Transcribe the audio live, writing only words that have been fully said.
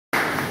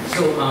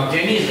So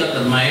Jenny's got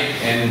the mic,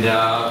 and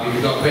if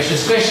you've got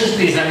questions,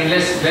 please. I mean,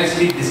 let's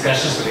leave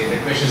discussions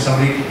later. Questions,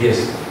 somebody?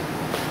 Yes.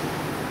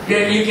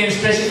 You can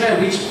specify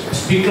which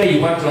speaker you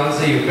want to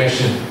answer your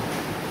question.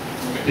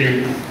 I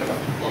think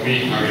for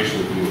me, Harish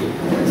will do.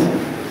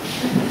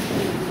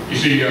 You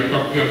see, you are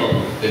talking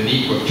about the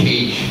need for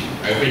change.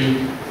 I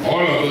think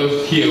all of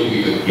us here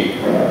we agree.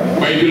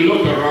 But if you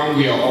look around,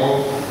 we are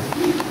all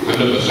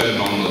 100%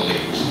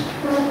 non-Malays,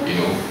 you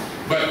know.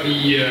 But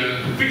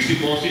the fixed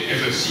deposit,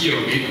 as I see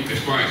of it, as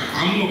far as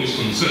UMNO is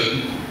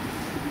concerned,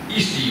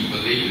 is the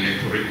Malay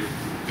electorate.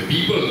 The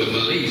people, the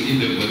Malays in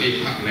the Malay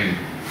heartland.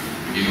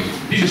 You know,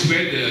 this is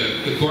where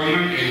the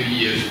Tuanan and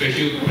the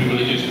special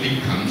privileges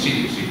thing comes in,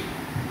 you see.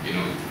 You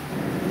know,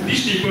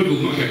 these people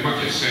do not have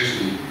much access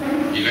to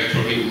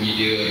electronic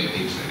media and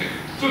things like that.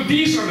 So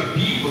these are the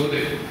people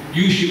that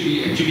you should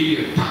be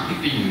actually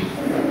targeting. You know.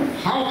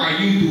 How are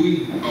you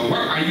doing, or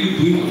what are you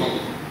doing about,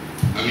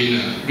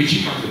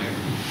 reaching out to them?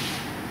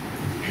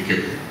 Thank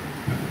you.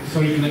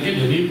 Sorry, can I get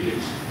your name,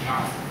 please?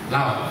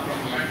 Lau.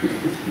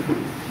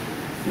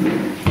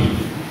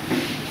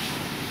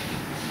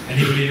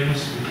 Anybody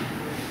else?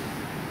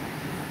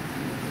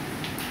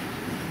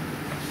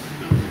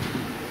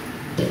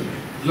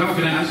 Lau,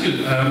 can I ask you,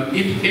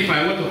 if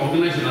I were to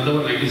organize another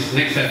one like this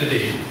next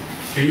Saturday,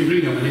 can you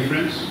bring your Malay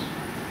friends?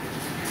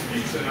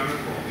 It's another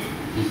problem.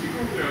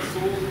 Because we are so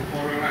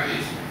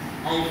polarized,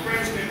 our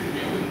friends tend to be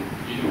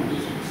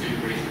those of the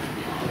same race as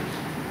we are.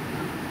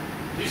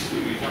 This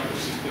will result in a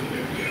system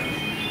that we are.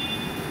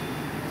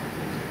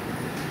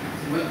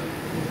 Well,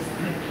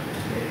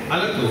 I'd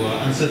like to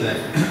answer that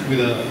with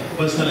a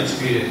personal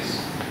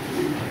experience.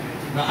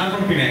 Now, I'm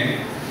from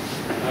Penang.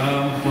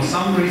 For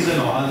some reason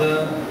or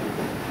other,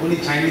 only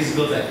Chinese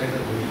girls are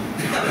attracted to me.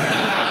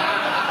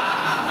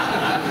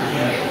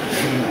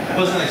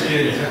 Personal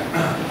experience.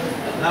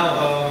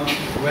 Now,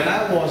 when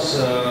I was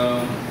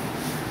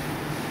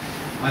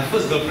my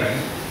first girlfriend,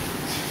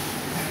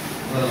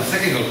 my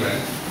second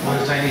girlfriend,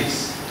 was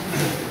Chinese.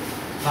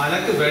 Now, I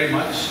liked her very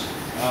much.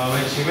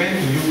 When she went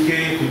to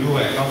UK to do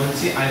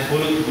accountancy, I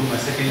followed to do my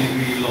second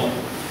degree law.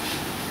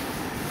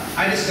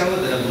 I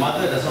discovered that the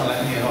mother does not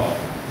like me at all.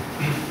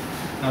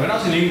 Now, when I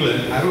was in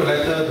England, I wrote a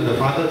letter to the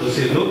father to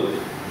say, look,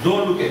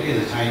 don't look at me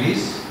as a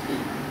Chinese.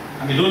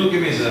 Don't look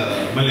at me as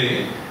a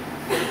Malay.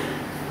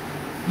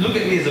 Look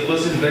at me as a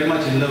person very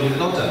much in love with the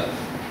daughter.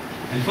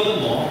 And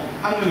furthermore,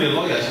 I'm going to be a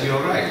lawyer, I should be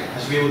alright. I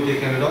should be able to take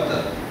care of the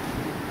daughter.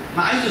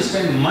 Now, I used to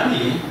spend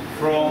money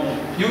from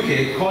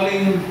UK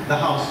calling the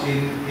house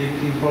in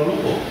Kuala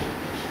Lumpur.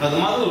 Now, the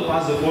mother will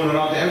pass the phone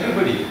around to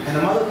everybody. And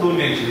the mother told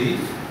me actually,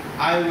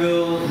 I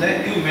will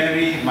let you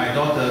marry my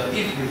daughter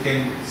if you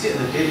can sit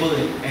at the table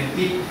and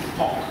eat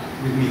pork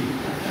with me.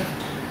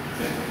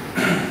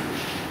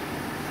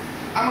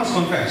 I must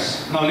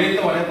confess. Now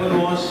later what happened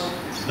was,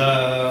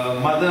 the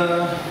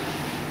mother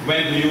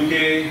went to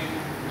UK,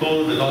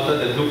 told the daughter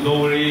that, look,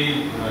 don't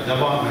worry,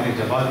 Jabbar, my name is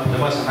Jabbar,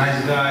 Jabbar's a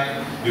nice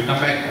guy, you come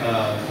back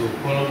to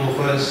Kuala Lumpur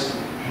first,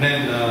 and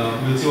then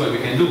we'll see what we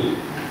can do.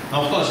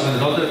 Now of course, when the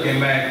daughter came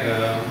back,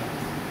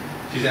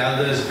 she's the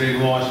eldest,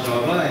 brainwashed,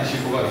 blah, blah, and she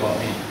forgot about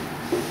me.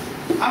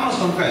 I must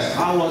confess,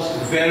 I was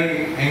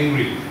very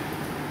angry.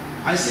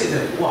 I said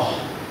that, wow,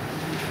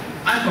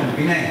 I'm from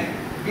Penang.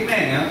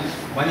 Penang,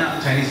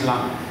 banyak Chinese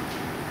lang.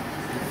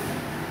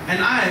 And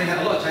I had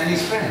a lot of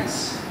Chinese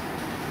friends.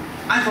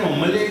 I'm from a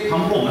Malay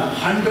kampung,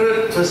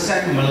 100%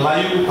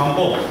 Melayu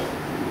kampung.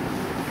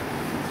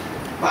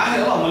 But I had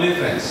a lot of Malay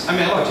friends, a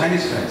lot of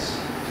Chinese friends.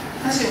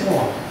 I said,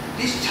 wow,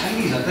 these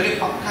Chinese are very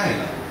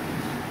pakai.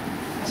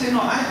 I said,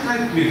 no, I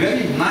try to be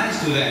very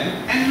nice to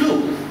them, and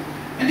look,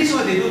 and this is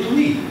what they do to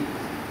me.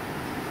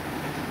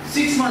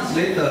 6 months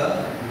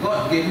later,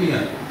 God gave me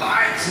a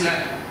tight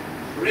slap,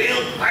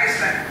 real tight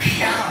slap,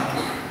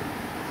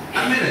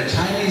 I met a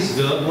Chinese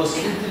girl who was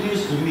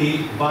introduced to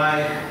me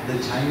by the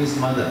Chinese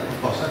mother. Of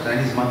course, a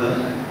Chinese mother.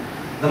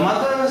 The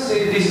mother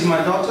said, this is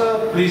my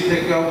daughter, please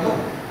take care of her.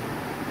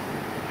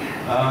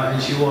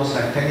 And she was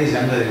like 10 years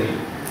younger than me.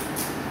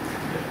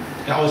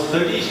 I was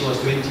 30, she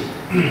was 20.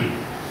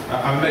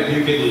 I went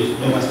to UK to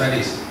do my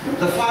studies.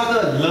 The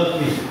father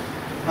loved me.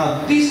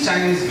 Now, this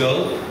Chinese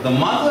girl, the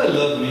mother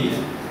loved me,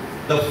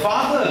 the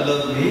father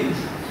loved me,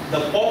 the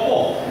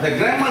popo, the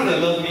grandmother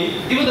loved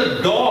me, even the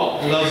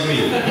dog loves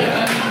me. And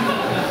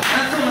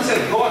I told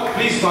myself, God,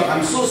 please God,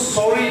 I'm so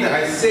sorry that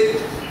I said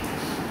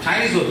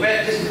Chinese were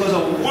bad just because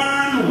of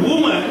one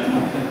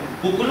woman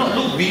who could not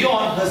look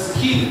beyond her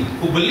skin,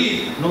 who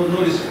believed, no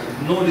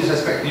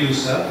disrespect to you,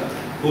 sir,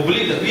 who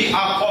believed that we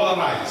are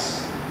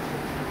polarized.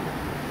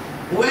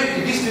 Where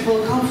did these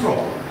people come from?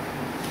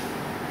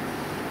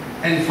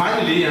 And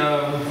finally,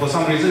 for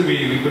some reason,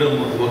 we couldn't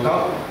work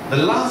out.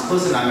 The last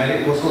person I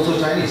married was also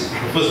Chinese.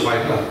 The first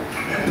wife, my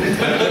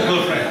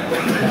girlfriend.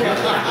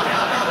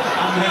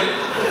 I'm married.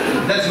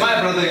 That's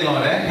my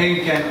brother-in-law there, Heng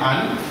Kian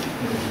An.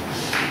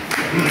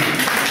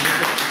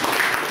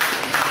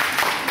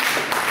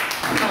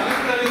 Now, let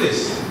me tell you this.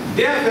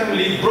 Their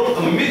family broke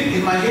a myth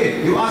in my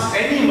head. You ask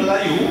any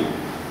Malayu,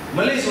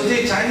 Malays will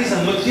say Chinese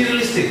are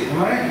materialistic. Am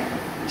I right?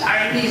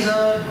 Chinese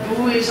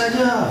duit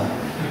saja.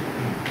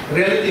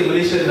 Reality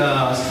Malaysian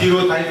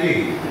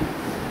stereotyping.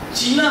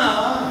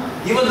 China,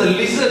 even the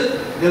lizard,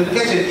 they'll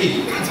catch and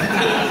eat.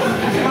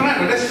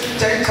 That's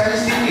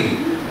Chinese thinking.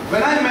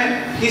 When I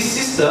met his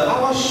sister, I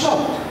was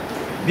shocked.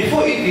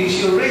 Before eating,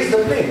 she'll raise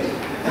the plate.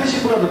 And she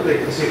put on the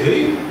plate. I said,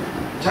 hey,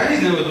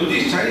 Chinese never do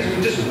this. Chinese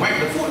will just wipe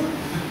the food.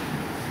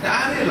 Then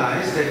I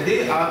realized that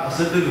they are a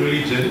certain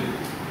religion.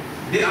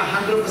 They are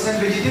 100%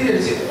 vegetarian.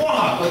 They say,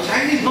 wow, but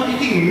Chinese not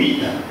eating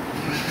meat.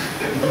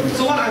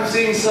 So what I'm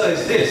saying, sir,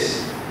 is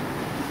this.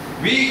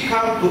 We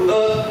come to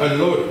earth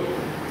alone.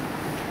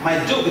 My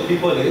joke with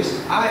people is,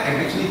 I am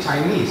actually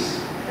Chinese.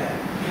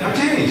 I'm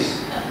Chinese.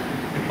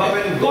 But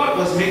when God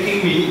was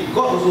making me,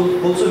 God was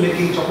also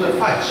making chocolate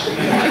fudge. He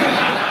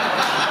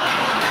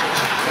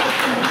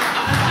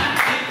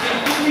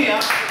took me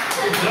up,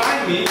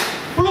 dry me,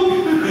 bloop,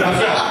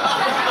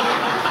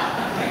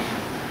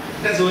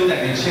 that's the only thing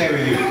I can share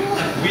with you.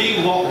 We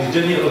walk the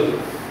journey alone.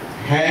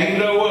 Hang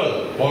the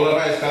world.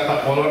 Polarize,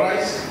 kata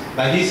polarize.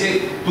 Like he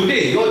said,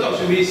 today your job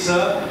should be,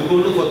 sir, to go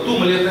look for 2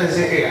 million friends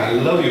and say, hey, I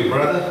love you,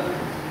 brother.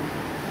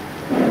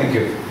 Thank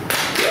you.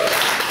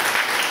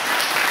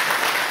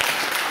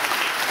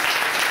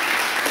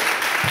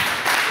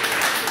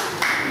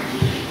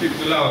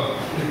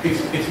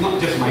 It's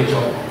not just my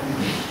job.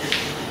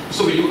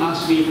 So when you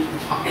ask me,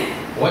 how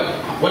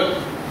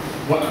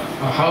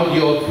do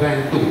you all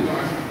plan to?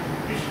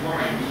 This is what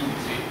I mean, you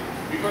see.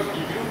 Because if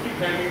you keep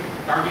having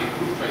target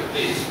groups like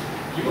this,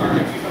 you are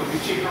actually not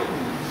reaching out to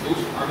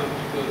those other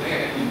people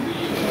there in the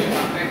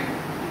content.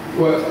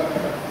 Well,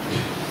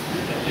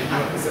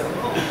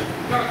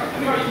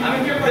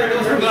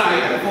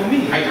 for me.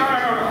 No.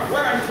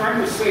 What I'm trying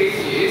to say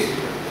is,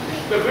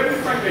 the very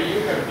fact that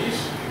you have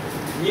this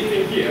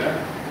meeting here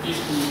is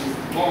to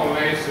more or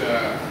less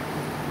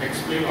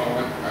explain or to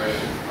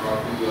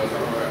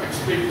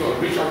explain or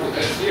reach out to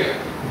us here,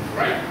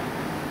 right?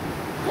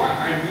 What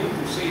I mean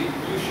to say,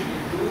 you should be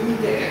doing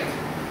that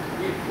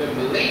with the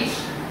Malays,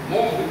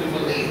 more with the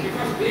Malays,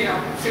 because they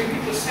are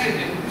 70%,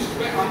 and this is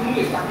where UMNO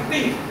is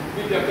targeting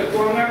with the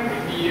ketuanan,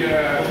 with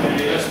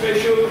the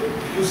special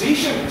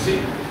position. See,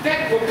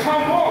 that will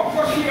come more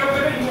because here,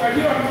 whether you are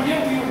here or not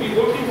here, we will be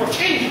working for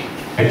change.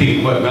 I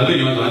think, Melaka,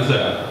 you want to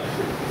answer?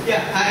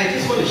 Yeah, I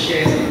just want to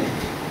share something.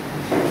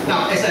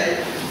 Now, as I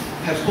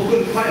have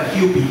spoken to quite a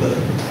few people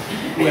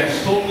who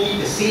have told me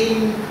the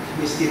same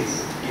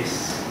questions,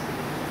 yes.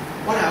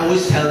 What I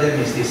always tell them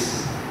is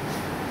this.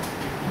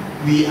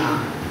 We are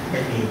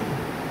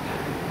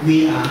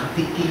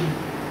taking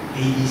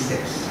baby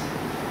steps.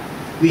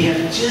 We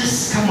have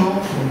just come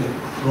out from the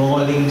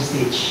crawling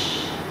stage.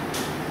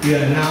 We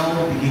are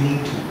now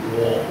beginning to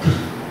walk.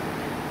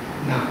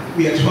 Now,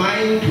 we are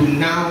trying to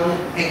now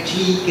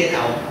actually get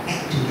our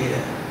act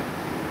together.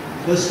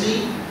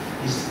 Firstly,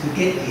 is to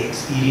get the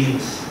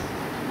experience,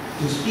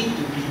 to speak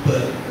to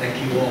people like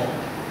you all.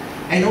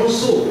 And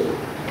also,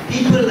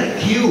 people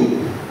like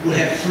you will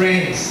have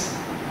friends.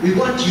 We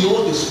want you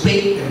all to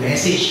spread the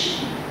message.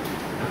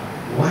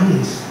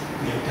 Once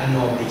we have done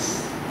all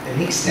this, the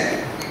next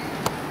step,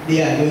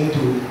 they are going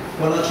to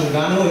Kuala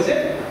Terengganu, is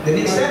it? The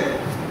next step?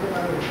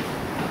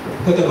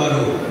 Kota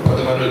Baru.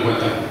 Kota Baru and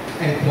Kuantan.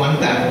 And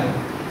Kuantan.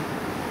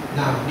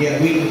 Now, they are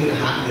going into the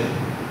heartland.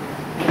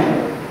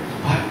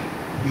 But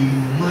we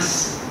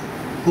must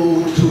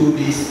go through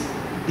this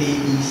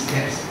baby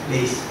steps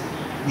place.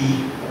 We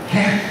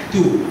have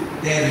to.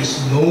 There is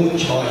no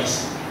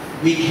choice.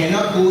 We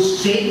cannot go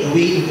straight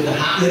away into the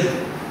heartland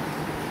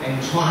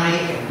and try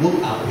and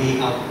work our way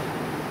out.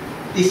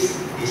 This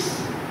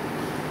is,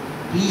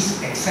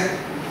 please accept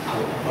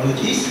our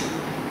apologies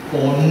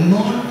for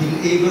not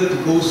being able to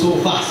go so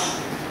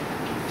fast.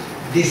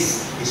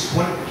 This is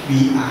what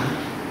we are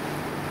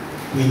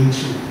going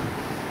through.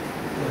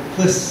 The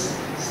first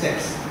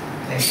steps.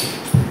 Thank you.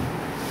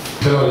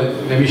 So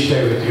let me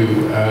share with you.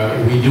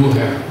 We do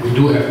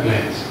have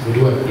plans. We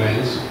do have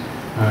plans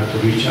to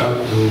reach out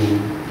to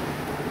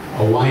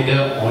a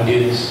wider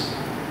audience,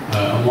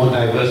 a more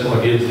diverse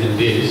audience than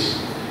this.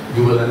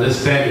 You will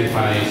understand if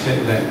I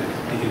said that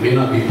it may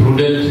not be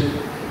prudent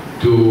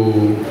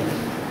to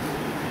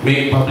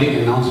make public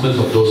announcements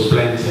of those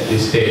plans at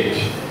this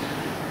stage.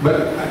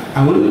 But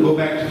I want to go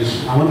back to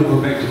this. I want to go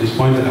back to this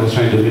point that I was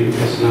trying to make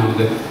just now.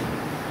 That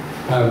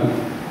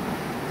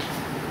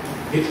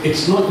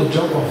it's not the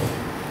job of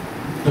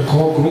the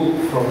core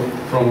group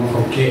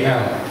from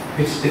KL.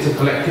 It's a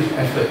collective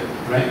effort,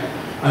 right?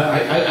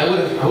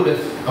 It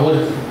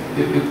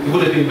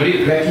would have been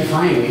very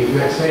gratifying if you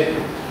had said,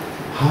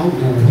 how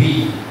do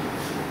we?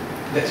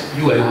 That's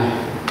you and I.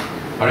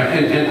 All right,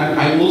 and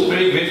I'm most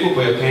very grateful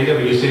for your candor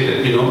when you say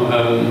that, you know,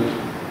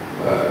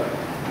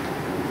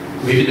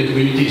 maybe the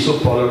community is so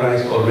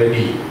polarized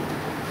already.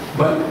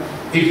 But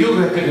if you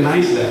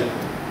recognize that,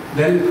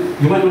 then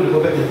you might want to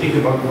go back and think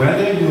about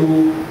whether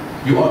you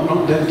ought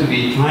not then to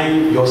be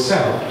trying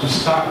yourself, to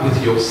start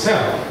with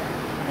yourself,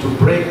 to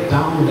break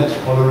down that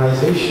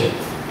polarization.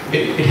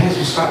 It has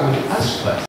to start with us first.